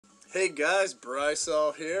Hey guys, Bryce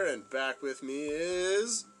here, and back with me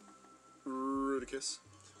is Rudi.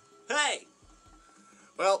 Hey!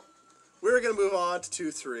 Well, we're gonna move on to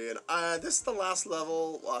 2-3, and this is the last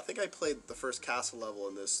level. Well, I think I played the first castle level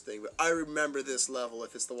in this thing, but I remember this level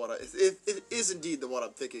if it's the one. If it is indeed the one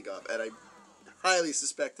I'm thinking of, and I highly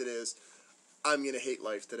suspect it is, I'm gonna hate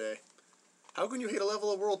life today. How can you hate a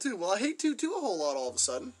level of World 2? Well, I hate 2 a whole lot all of a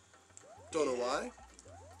sudden. Don't know why.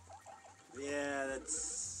 Yeah,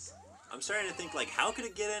 that's... I'm starting to think, like, how could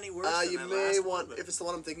it get any worse than You that may last want, one? if it's the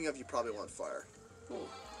one I'm thinking of, you probably want fire. Ooh.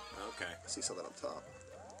 Okay. I see something up top.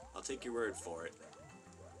 I'll take your word for it.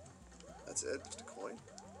 That's it? Just a coin?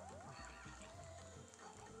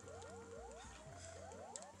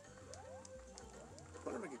 I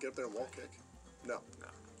wonder if I could get up there and wall kick. No. No.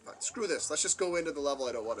 Right, screw this. Let's just go into the level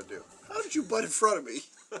I don't want to do. How did you butt in front of me?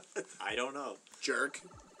 I don't know. Jerk.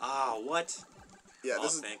 Ah, what? Yeah, oh,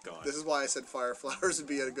 this is, thank God. This is why I said fire flowers would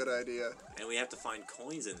be a good idea. And we have to find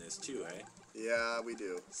coins in this, too, eh? Yeah, we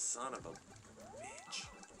do. Son of a bitch.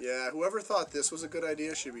 Yeah, whoever thought this was a good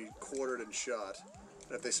idea should be quartered and shot.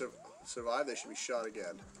 And if they survive, they should be shot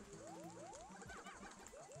again.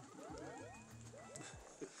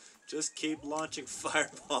 Just keep launching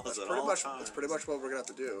fireballs at all times. That's pretty much what we're going to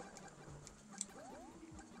have to do.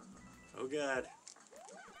 Oh, God.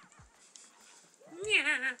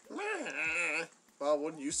 Well,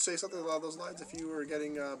 wouldn't you say something along those lines if you were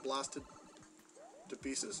getting blasted to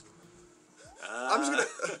pieces? I'm just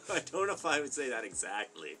gonna... I don't know if I would say that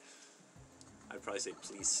exactly. I'd probably say,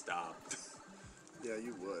 please stop. Yeah,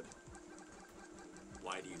 you would.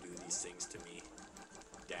 Why do you do these things to me,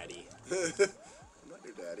 Daddy? I'm not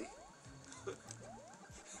your daddy.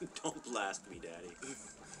 Don't blast me, Daddy.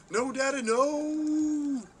 No, Daddy,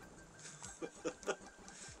 no!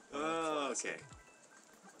 Oh, okay.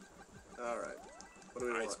 Alright. What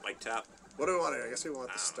do we want? Spike tap. What do we want here? I guess we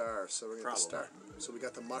want the star, so we're going to get the star. Probably. So we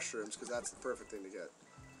got the mushrooms, because that's the perfect thing to get.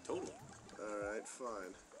 Totally. Alright,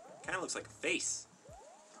 fine. Kind of looks like a face.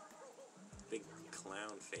 Big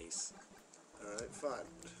clown face. Alright, fine.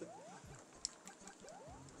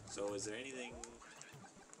 So is there anything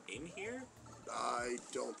in here? I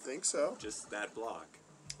don't think so. Just that block.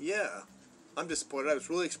 Yeah. I'm disappointed. I was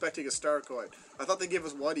really expecting a star coin. I thought they gave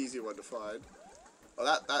us one easy one to find. Oh,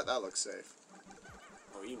 that looks safe.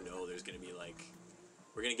 Oh, you know there's going to be, like...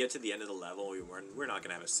 We're going to get to the end of the level. We're not going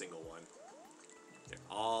to have a single one. They're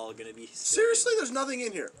all going to be... Seriously? There's nothing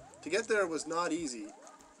in here. To get there was not easy.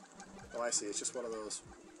 Oh, I see. It's just one of those.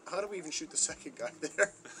 How do we even shoot the second guy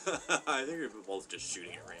there? I think we're both just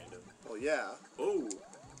shooting at random. Oh, yeah. Oh.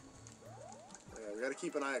 Yeah, we got to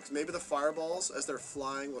keep an eye out. 'Cause maybe the fireballs, as they're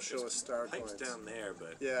flying, will show us star Pipes coins. down there,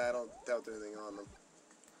 but... Yeah, I don't doubt there's anything on them.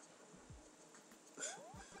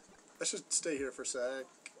 I should stay here for a sec.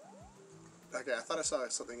 Okay, I thought I saw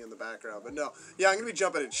something in the background, but no. Yeah, I'm going to be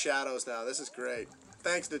jumping in shadows now. This is great.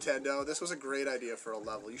 Thanks, Nintendo. This was a great idea for a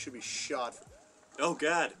level. You should be shot. Oh,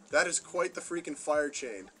 God. That is quite the freaking fire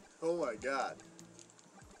chain. Oh, my God.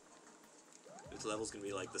 This level's going to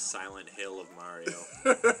be like the Silent Hill of Mario.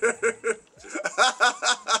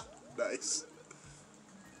 Nice.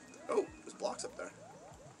 Oh, there's blocks up there.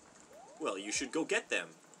 Well, you should go get them.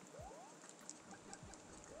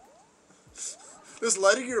 This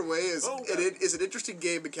lighting your way is Oh, is an interesting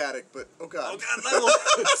game mechanic, but oh god. Oh, God, level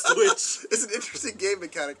switch. It's an interesting game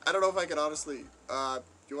mechanic. I don't know if I can honestly. Do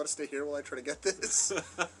you want to stay here while I try to get this?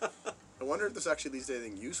 I wonder if this actually leads to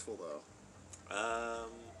anything useful, though.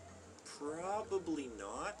 Probably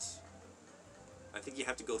not. I think you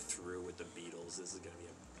have to go through with the beetles. This is going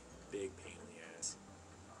to be a big pain in the ass.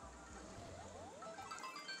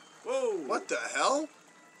 Whoa! What the hell?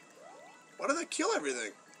 Why did that kill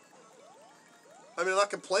everything? I mean, I'm not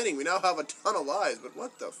complaining. We now have a ton of lives, but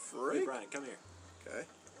what the frick? Hey, Brian, come here. Okay.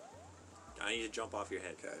 I need to jump off your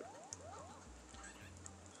head. Okay.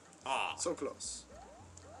 Ah. So close.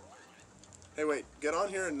 Hey, wait. Get on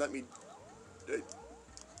here and let me...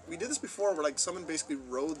 We did this before where, like, someone basically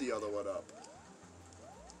rode the other one up.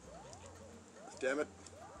 Damn it.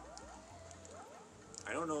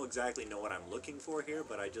 I don't exactly know what I'm looking for here,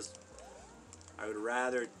 but I would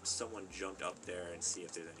rather someone jumped up there and see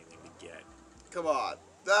if there's anything to get. Come on.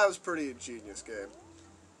 That was pretty ingenious game.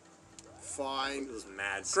 Fine. Those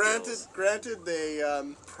mad skills. Granted, they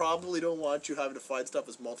probably don't want you having to find stuff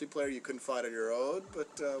as multiplayer you couldn't find on your own, but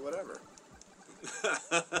whatever.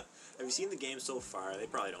 Have you seen the game so far? They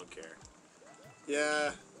probably don't care.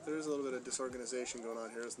 Yeah, there's a little bit of disorganization going on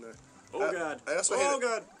here, isn't there? Oh, God. I also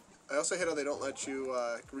God. I also hate how they don't let you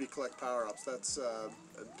recollect power-ups. That's a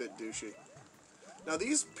bit douchey. Now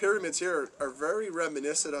these pyramids here are very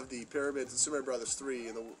reminiscent of the pyramids in Super Mario Bros. 3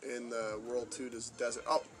 in the World 2 desert.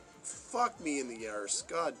 Oh, Fuck me in the arse.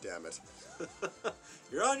 God damn it.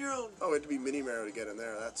 You're on your own. Oh, it had to be Mini Mario to get in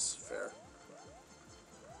there. That's fair.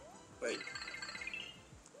 Wait.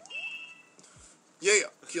 Yeah,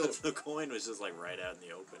 killed him. The coin was just like right out in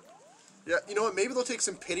the open. Yeah, you know what? Maybe they'll take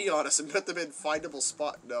some pity on us and put them in findable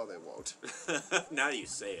spot. No, they won't. Now that you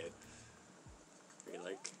say it. You're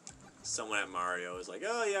like, someone at Mario is like,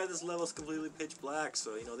 oh yeah, this level's completely pitch black,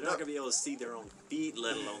 so, you know, they're not going to be able to see their own feet,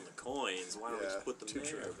 let alone the coins. Why don't we just put them there?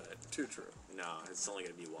 True. But Too true. no, it's only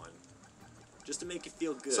going to be one. Just to make you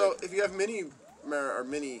feel good. So, if you have Mini Mario, or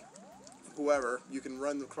Mini whoever, you can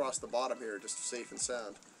run across the bottom here, just safe and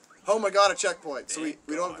sound. Oh my god, a checkpoint. So we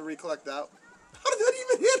don't have to recollect that. How did that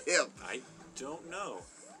even hit him? I don't know.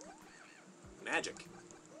 Magic.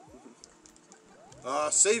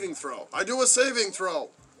 Saving throw. I do a saving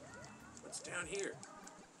throw. What's down here?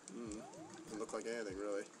 Doesn't look like anything,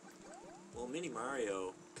 really. Well, Mini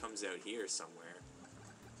Mario comes out here somewhere.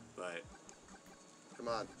 But, Come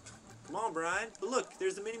on. come on, Brian. But look,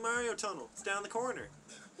 there's the Mini Mario tunnel. It's down the corner.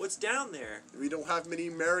 What's down there? We don't have Mini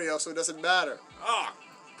Mario, so it doesn't matter. Oh,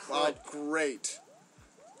 Wow, great.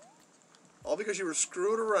 All because you were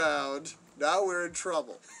screwed around. Now we're in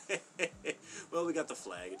trouble. Well, we got the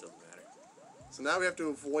flag. It doesn't matter. So now we have to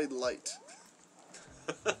avoid light.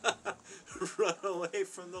 Run away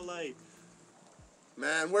from the light.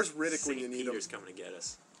 Man, where's Riddick St. when you need Peter's him? coming to get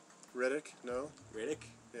us. Riddick? No? Riddick?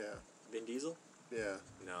 Yeah. Vin Diesel? Yeah.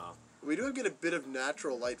 No. We do get a bit of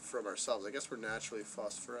natural light from ourselves. I guess we're naturally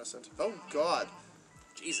phosphorescent. Oh, God.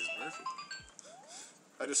 Jesus, Murphy.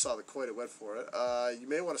 I just saw the coin. It went for it. You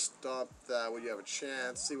may want to stop that when you have a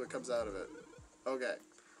chance. See what comes out of it. Okay.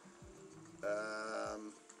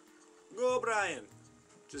 Go, Brian.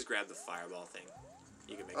 Just grab the fireball thing.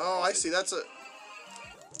 You can make. Oh, I see. That's a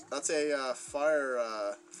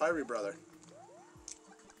fiery brother.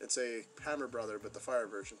 It's a hammer brother, but the fire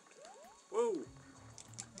version. Whoa.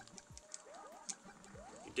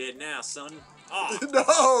 You dead now, son. Oh.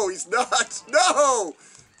 No, he's not. No.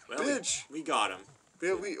 Well, Bitch. we got him.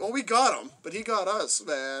 We got him, but he got us,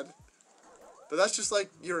 man. But that's just like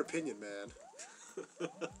your opinion, man.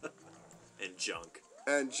 And junk.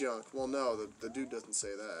 And junk. Well, no, the dude doesn't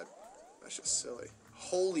say that. That's just silly.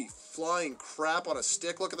 Holy flying crap on a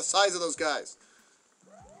stick. Look at the size of those guys.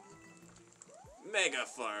 Mega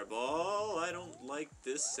fireball. I don't like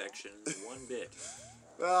this section one bit.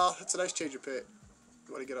 Well, that's a nice change of pace.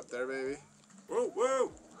 You want to get up there, baby? Whoa,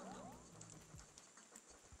 whoa.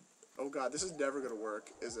 Oh, God, this is never going to work,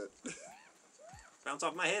 is it? Bounce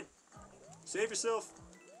off my head. Save yourself.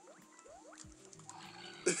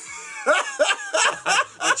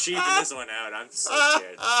 I'm cheaping this one out. I'm so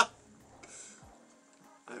scared.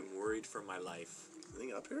 I'm worried for my life.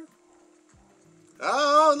 Anything up here?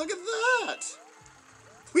 Oh, look at that!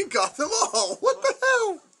 We got them all! What the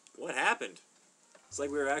hell? What happened? It's like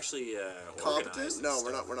we were actually Competent? organized. No,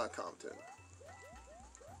 we're not competent.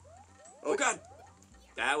 Oh, God.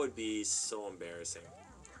 That would be so embarrassing.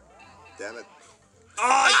 Damn it.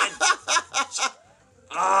 Oh,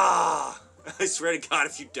 ah! I swear to God,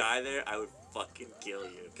 if you die there, I would fucking kill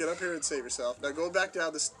you. Get up here and save yourself. Now go back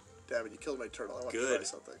down this... Damn it, you killed my turtle. I want to try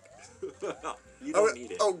something. You don't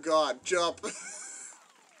need it. Oh, God, jump.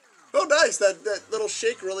 Oh, nice. That little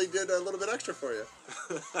shake really did a little bit extra for you.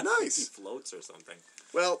 Nice. He floats or something.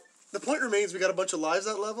 Well, the point remains we got a bunch of lives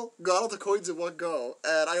that level, got all the coins in one go,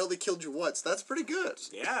 and I only killed you once. That's pretty good.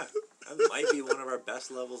 Yeah, that might be one of our best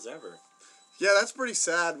levels ever. Yeah, that's pretty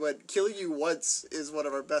sad when killing you once is one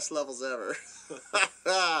of our best levels ever.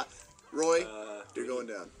 Roy, you're going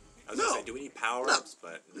down. I was going to say, do we need power-ups?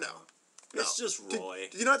 But no. It's just Roy.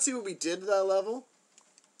 Did you not see what we did to that level?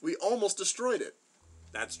 We almost destroyed it.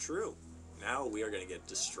 That's true. Now we are going to get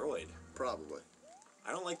destroyed. Probably.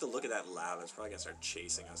 I don't like the look of that lava. It's probably going to start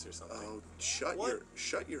chasing us or something. Oh, shut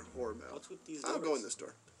your whore mouth. What's with these doors? I'll go in this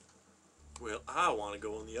door. Well, I want to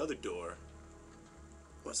go in the other door.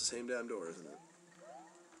 Well, it's the same damn door, isn't it?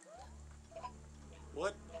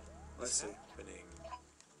 What? I see. Happening?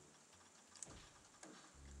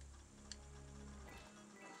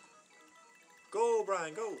 Go,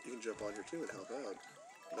 Brian, go. You can jump on here too and help out.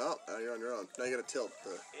 No, now you're on your own. Now you gotta tilt.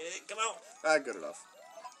 Come out. Good enough.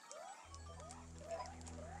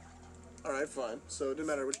 Alright, fine. So it didn't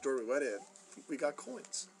matter which door we went in. We got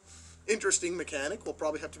coins. Interesting mechanic. We'll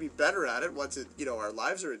probably have to be better at it once our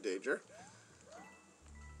lives are in danger.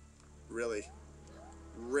 Really?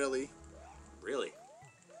 Really? Really?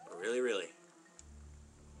 Really, really?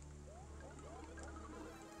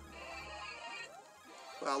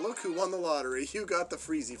 Wow, look who won the lottery. You got the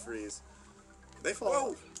freezy freeze. They fall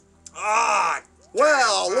Whoa. off. Ah!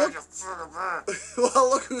 Well, look. Well,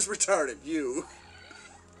 look who's retarded. You.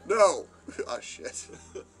 No! Oh, shit.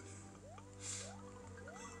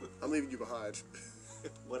 I'm leaving you behind.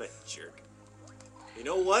 What a jerk. You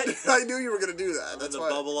know what? I knew you were going to do that. That's in the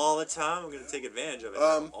bubble all the time. I'm going to take advantage of it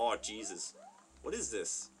now. Oh, Jesus. What is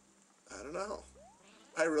this? I don't know.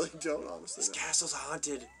 I really don't, honestly. This castle's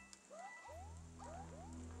haunted.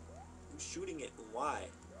 Who's shooting it and why?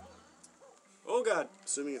 Oh, God.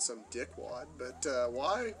 Assuming it's some dickwad, but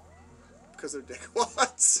why? Because they're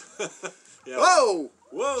dickwads. Yeah. Whoa!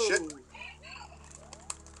 Whoa! Shit.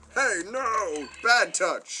 Hey, no! Bad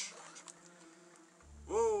touch!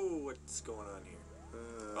 Whoa, what's going on here?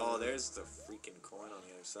 Oh, there's the freaking coin on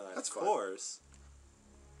the other side. That's of course.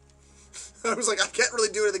 I was like, I can't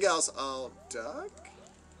really do anything else. Oh, duck?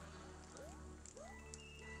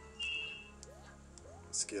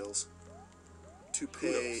 Skills. To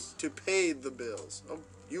pay the bills. Oh,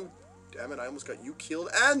 you, damn it, I almost got you killed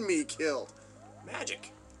and me killed.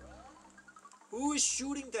 Magic. Who is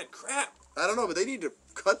shooting that crap? I don't know, but they need to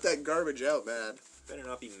cut that garbage out, man. Better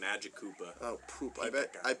not be Magic Koopa. Oh, poop.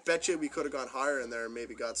 I bet you we could have gone higher in there and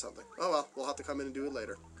maybe got something. Oh, well, we'll have to come in and do it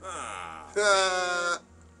later.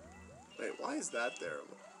 Wait, why is that there?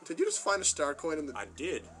 Did you just find a star coin in the... I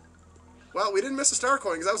did. Well, we didn't miss a star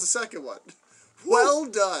coin because that was the second one. Well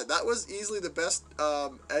done. That was easily the best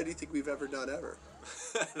anything we've ever done ever.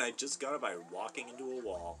 And I just got it by walking into a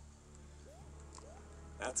wall.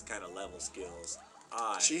 That's kind of level skills.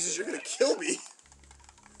 Jesus, you're going to kill me.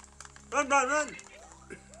 Run, run, run!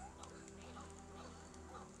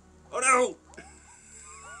 Oh, no!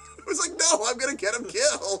 I was like, no, I'm going to get him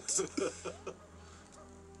killed.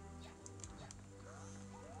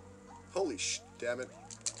 Holy damn it.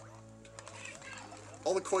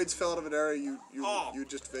 All the coins fell out of an area you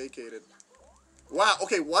just vacated. Wow,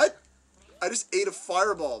 okay, what? I just ate a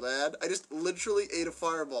fireball, man. I just literally ate a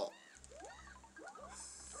fireball.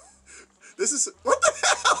 This is... What the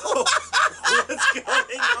hell? What's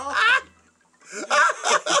going on?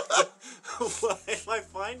 Why am I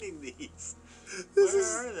finding these?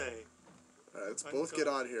 Where are they? Alright, let's both get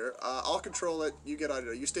on here. I'll control it. You get on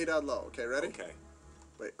here. You stay down low. Okay, ready? Okay.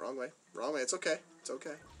 Wait, wrong way. Wrong way. It's okay. It's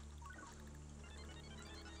okay.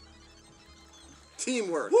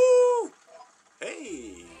 Teamwork. Woo!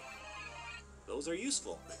 Hey! Those are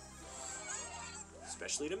useful.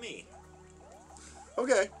 Especially to me.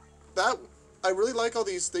 Okay. I really like all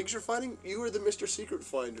these things you're finding. You are the Mr. Secret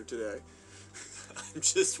Finder today. I'm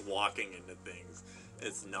just walking into things.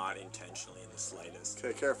 It's not intentionally in the slightest.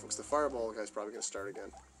 Okay, careful, because the fireball guy's probably going to start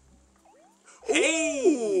again. Hey!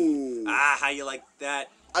 Ooh. How you like that?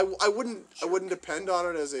 I wouldn't depend on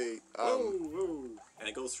it as a... whoa. And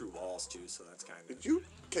it goes through walls, too, so that's kind of... Did you...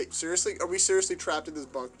 Okay, seriously? Are we seriously trapped in this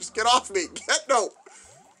bunk? Just get off me! No!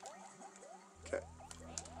 Okay.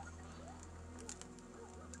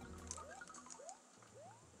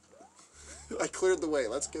 I cleared the way.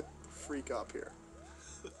 Let's get freak up here.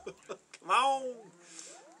 Come on!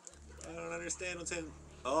 I don't understand what's in...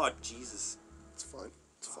 Oh, Jesus. It's fine.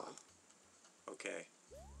 It's fine. Okay.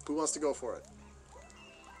 Who wants to go for it?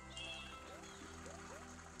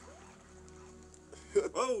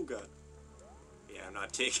 Oh, God. Yeah, I'm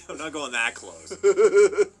not going that close.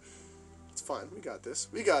 It's fine. We got this.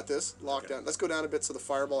 We got this. Lockdown. Okay. Let's go down a bit so the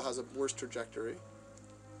fireball has a worse trajectory.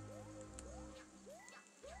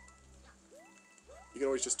 You can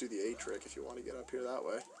always just do the A trick if you want to get up here that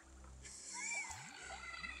way.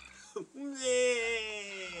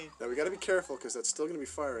 Now we got to be careful because that's still going to be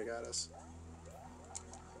firing at us.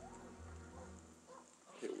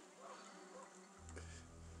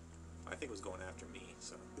 I think it was going after me,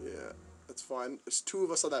 so... Yeah, that's fine. There's two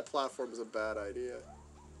of us on that platform is a bad idea.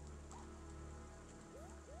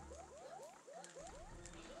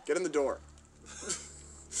 Get in the door.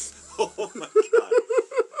 Oh my God.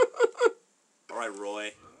 Alright,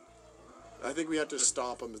 Roy. I think we have to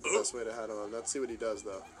stomp him is the best way to handle him. Let's see what he does,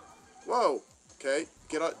 though. Whoa! Okay,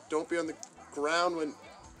 get on. Don't be on the ground when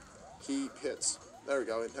he hits. There we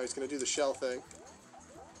go. And now he's going to do the shell thing.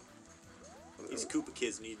 These Koopa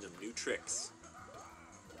kids need them new tricks.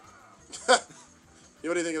 You know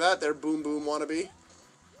what do you think of that there, Boom Boom wannabe?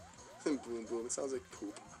 Boom Boom, it sounds like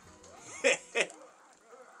poop.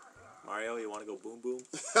 Mario, you want to go Boom Boom?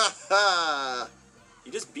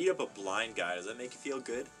 You just beat up a blind guy. Does that make you feel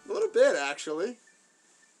good? A little bit, actually.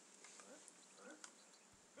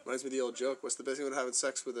 Reminds me of the old joke. What's the best thing about having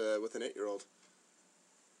sex with an 8-year-old?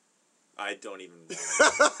 I don't even...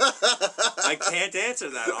 I can't answer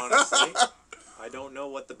that, honestly. I don't know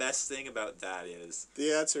what the best thing about that is.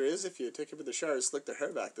 The answer is if you take them in the shower and slick their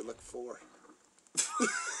hair back, they look 4.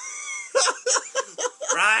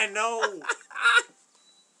 Brian, no!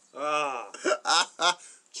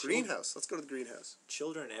 Greenhouse. Let's go to the greenhouse.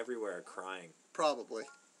 Children everywhere are crying. Probably.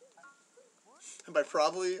 And by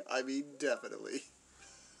probably, I mean definitely.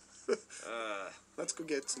 Let's go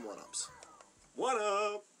get some one-ups. What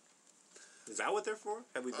up? Is that what they're for?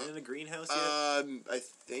 Have we been in a greenhouse yet? I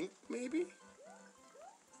think maybe.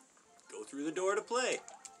 Go through the door to play.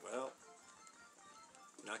 Well,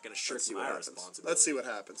 I'm not gonna shirk my responsibility. Let's see what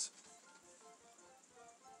happens.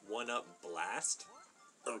 One-up blast.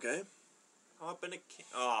 Okay. Hop in a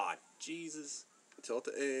Aw, Jesus. Tilt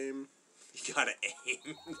to aim. You gotta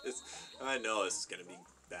aim this. I know this is gonna be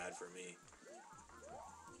bad for me.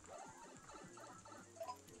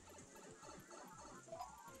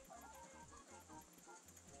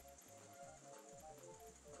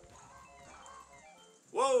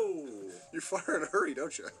 Whoa! You fire in a hurry,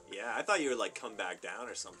 don't you? Yeah, I thought you would like come back down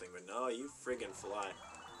or something, but no, you friggin' fly.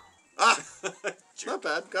 Ah! Not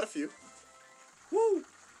bad. Got a few. Woo!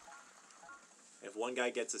 If one guy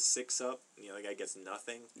gets a 6-up and the other guy gets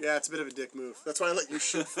nothing. Yeah, it's a bit of a dick move. That's why I let you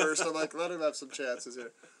shoot first. I'm like, let him have some chances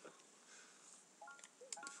here.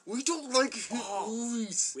 We don't like hint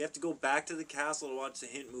movies. We have to go back to the castle to watch the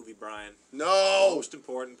hint movie, Brian. No! The most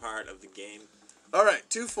important part of the game. Alright,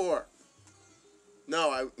 2-4.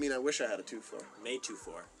 No, I mean, I wish I had a 2-4. May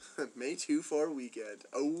 2-4. May 2-4 weekend.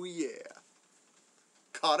 Oh, yeah.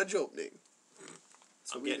 Cottage opening.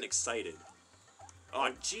 I'm getting excited. Oh,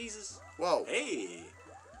 Jesus. Whoa. Hey.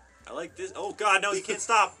 I like this. Oh, God, no, you can't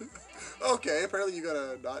stop. Okay, apparently you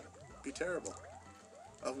gotta not be terrible.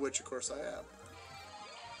 Of which, of course, I am.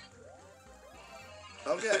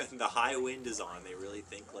 Okay. The high wind is on. They really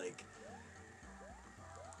think, like...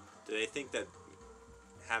 Do they think that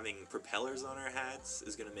having propellers on our hats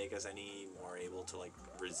is going to make us any more able to, like,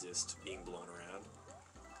 resist being blown around?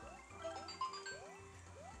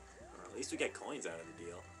 Or at least we get coins out of the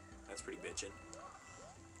deal. That's pretty bitchin'.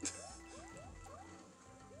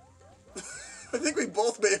 I think we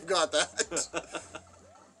both may have got that.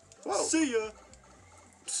 Whoa. See ya!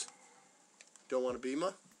 Don't want to be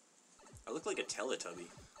ma? I look like a Teletubby.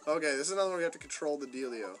 Okay, this is another one where you have to control the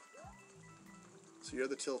dealio. So you're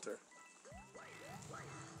the tilter.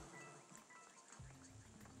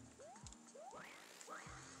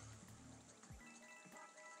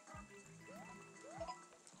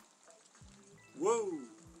 Whoa!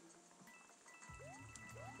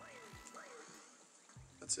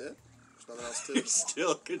 That's it? There's nothing else to... You're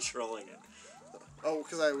still controlling it. Oh,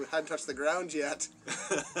 because I hadn't touched the ground yet.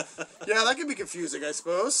 Yeah, that can be confusing, I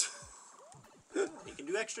suppose. You can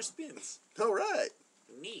do extra spins. All right.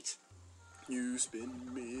 Neat. You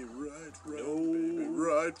spin me right round, baby,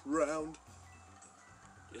 right round.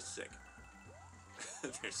 You're sick.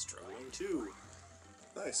 They're struggling too.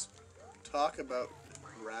 Nice. Talk about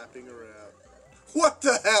wrapping around. What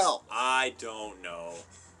the hell? I don't know.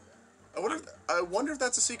 I wonder if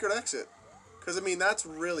that's a secret exit. Because, I mean, that's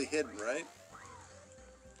really hidden, right?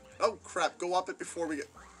 Oh, crap. Go up it before we get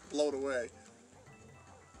blown away.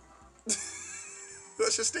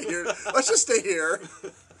 Let's just stay here. Let's just stay here.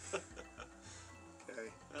 Okay,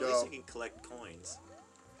 At go. least you can collect coins.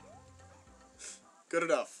 Good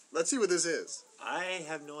enough. Let's see what this is. I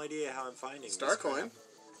have no idea how I'm finding Star this coin.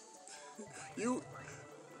 You...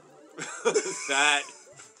 That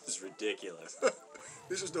is ridiculous.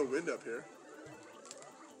 There's just no wind up here.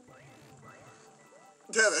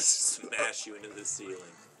 Damn it. Smash you into the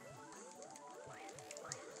ceiling.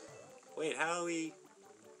 Wait, how do we...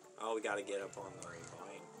 Oh, we gotta get up on the vine.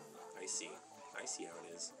 I see. I see how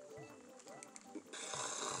it is.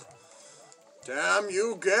 Damn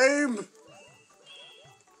you, game!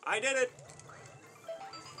 I did it!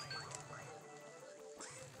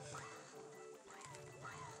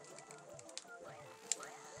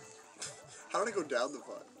 How did I go down the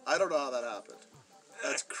vine? I don't know how that happened.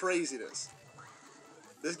 That's craziness.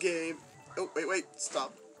 This game... Oh, wait,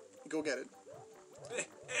 stop. Go get it.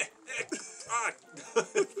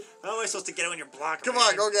 How am I supposed to get it when you're blocked? Come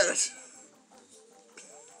on, go get it.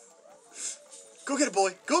 Go get it,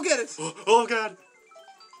 boy. Go get it. Oh, God.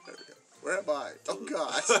 There we go. Where am I? Oh,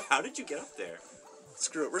 God. How did you get up there?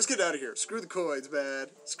 Screw it. We're just getting out of here. Screw the coins, man.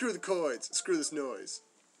 Screw the coins. Screw this noise.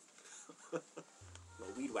 The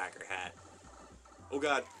weed whacker hat. Oh,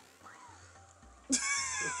 God.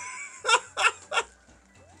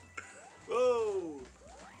 Whoa.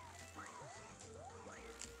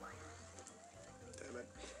 Damn it.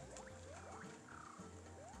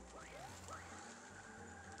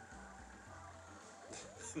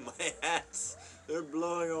 My hats. They're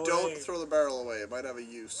blowing away. Don't throw the barrel away. It might have a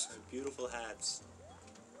use. Beautiful hats.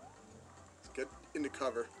 Let's get into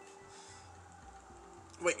cover.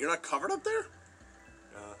 Wait, you're not covered up there?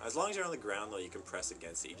 As long as you're on the ground, though, you can press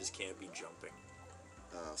against it. You just can't be jumping.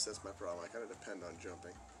 Oh, so that's my problem. I kind of depend on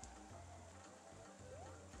jumping.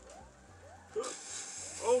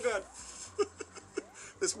 Oh god.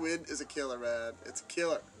 This wind is a killer, man. It's a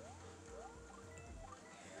killer.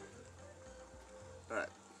 Alright.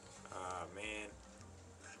 Ah, man.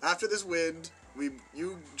 After this wind,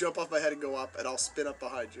 you jump off my head and go up, and I'll spin up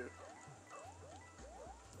behind you.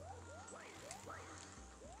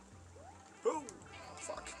 Boom.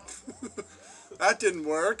 Fuck. That didn't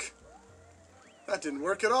work. That didn't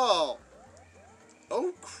work at all.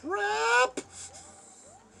 Oh, crap!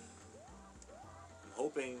 I'm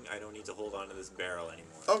hoping I don't need to hold on to this barrel anymore.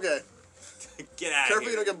 Okay. Get out of here. Careful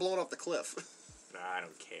you don't get blown off the cliff. Nah, I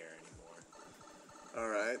don't care anymore.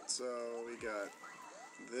 Alright, so we got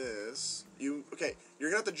this. Okay, you're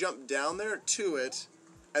gonna have to jump down there to it,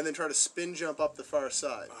 and then try to spin jump up the far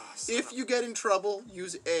side. Oh, If you get in trouble,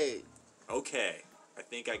 use A. Okay, I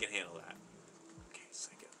think I can handle that. Okay,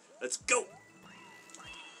 second. Let's go!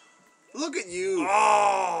 Look at you!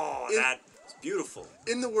 Oh, that's beautiful.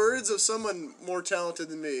 In the words of someone more talented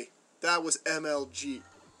than me, that was MLG.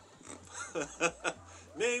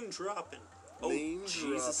 Name dropping. Oh, Name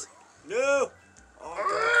Jesus. dropping. No!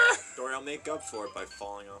 Oh, Dory, I'll make up for it by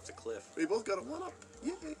falling off the cliff. We both got a 1-up.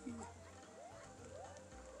 Yay!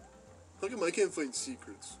 Look at my, I can't find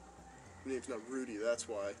secrets. My name's not Rudi, that's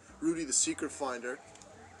why. Rudi the secret finder.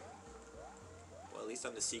 Well, at least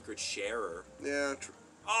I'm the secret sharer. Yeah,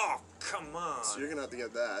 Oh, come on. so you're gonna have to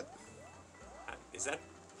get that. Is that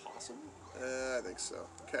possible? I think so.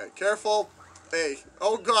 Okay, careful. A.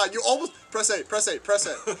 Oh god, you almost press A, press A, press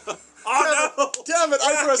A. Oh no! Damn it,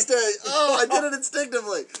 I pressed A. Oh, I did it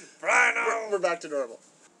instinctively. Rhino! We're back to normal.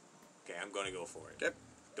 Okay, I'm gonna go for it. Okay.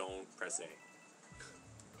 Don't press A.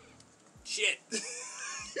 Shit! You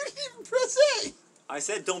didn't even press A. I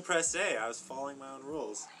said don't press A. I was following my own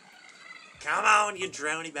rules. Come on, you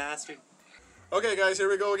drowny bastard. Okay, guys, here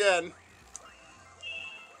we go again.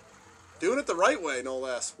 Doing it the right way, no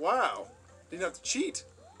less. Wow. Didn't have to cheat.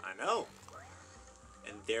 I know.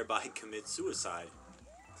 And thereby commit suicide.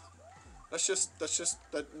 Let's just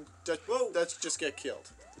Whoa. let's just get killed.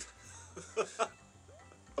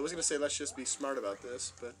 I was gonna say let's just be smart about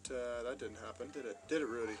this, but that didn't happen, did it? Did it,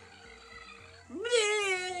 Rudi?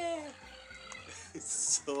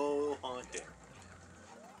 It's so haunting.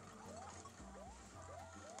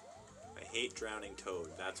 I hate drowning toad.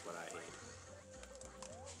 That's what I hate.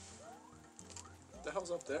 What the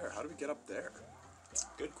hell's up there? How do we get up there?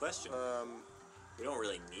 Good question. We don't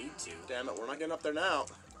really need to. Damn it, we're not getting up there now.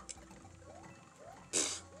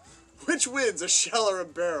 Which wins, a shell or a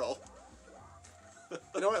barrel?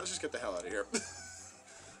 You know what? Let's just get the hell out of here.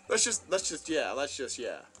 Let's just, yeah. Let's just,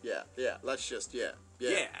 yeah. Yeah.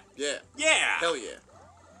 Yeah! Hell yeah.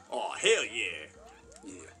 Oh, hell yeah!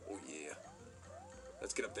 Yeah. Oh yeah.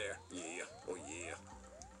 Let's get up there. Yeah. Oh yeah.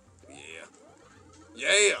 Yeah.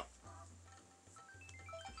 Yeah.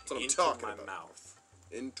 That's what I'm Into talking my about. mouth.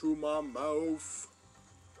 Into my mouth.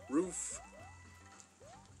 Roof.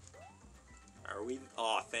 Are we?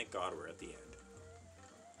 Oh, thank God we're at the end.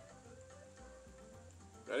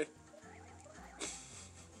 Ready?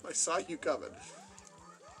 I saw you coming.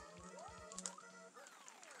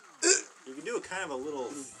 You can do a kind of a little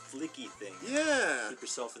flicky thing. Yeah. Keep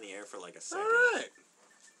yourself in the air for like a second. Alright.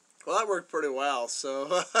 Well, that worked pretty well,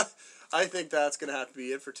 so I think that's going to have to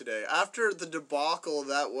be it for today. After the debacle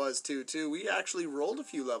that was 2-2, we actually rolled a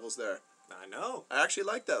few levels there. I know. I actually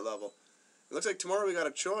like that level. It looks like tomorrow we got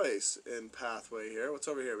a choice in Pathway here. What's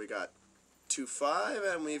over here? We got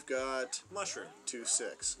 2-5 and we've got Mushroom.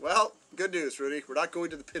 2-6. Well, good news, Rudi. We're not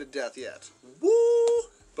going to the pit of death yet. Woo!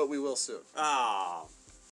 But we will soon. Ah.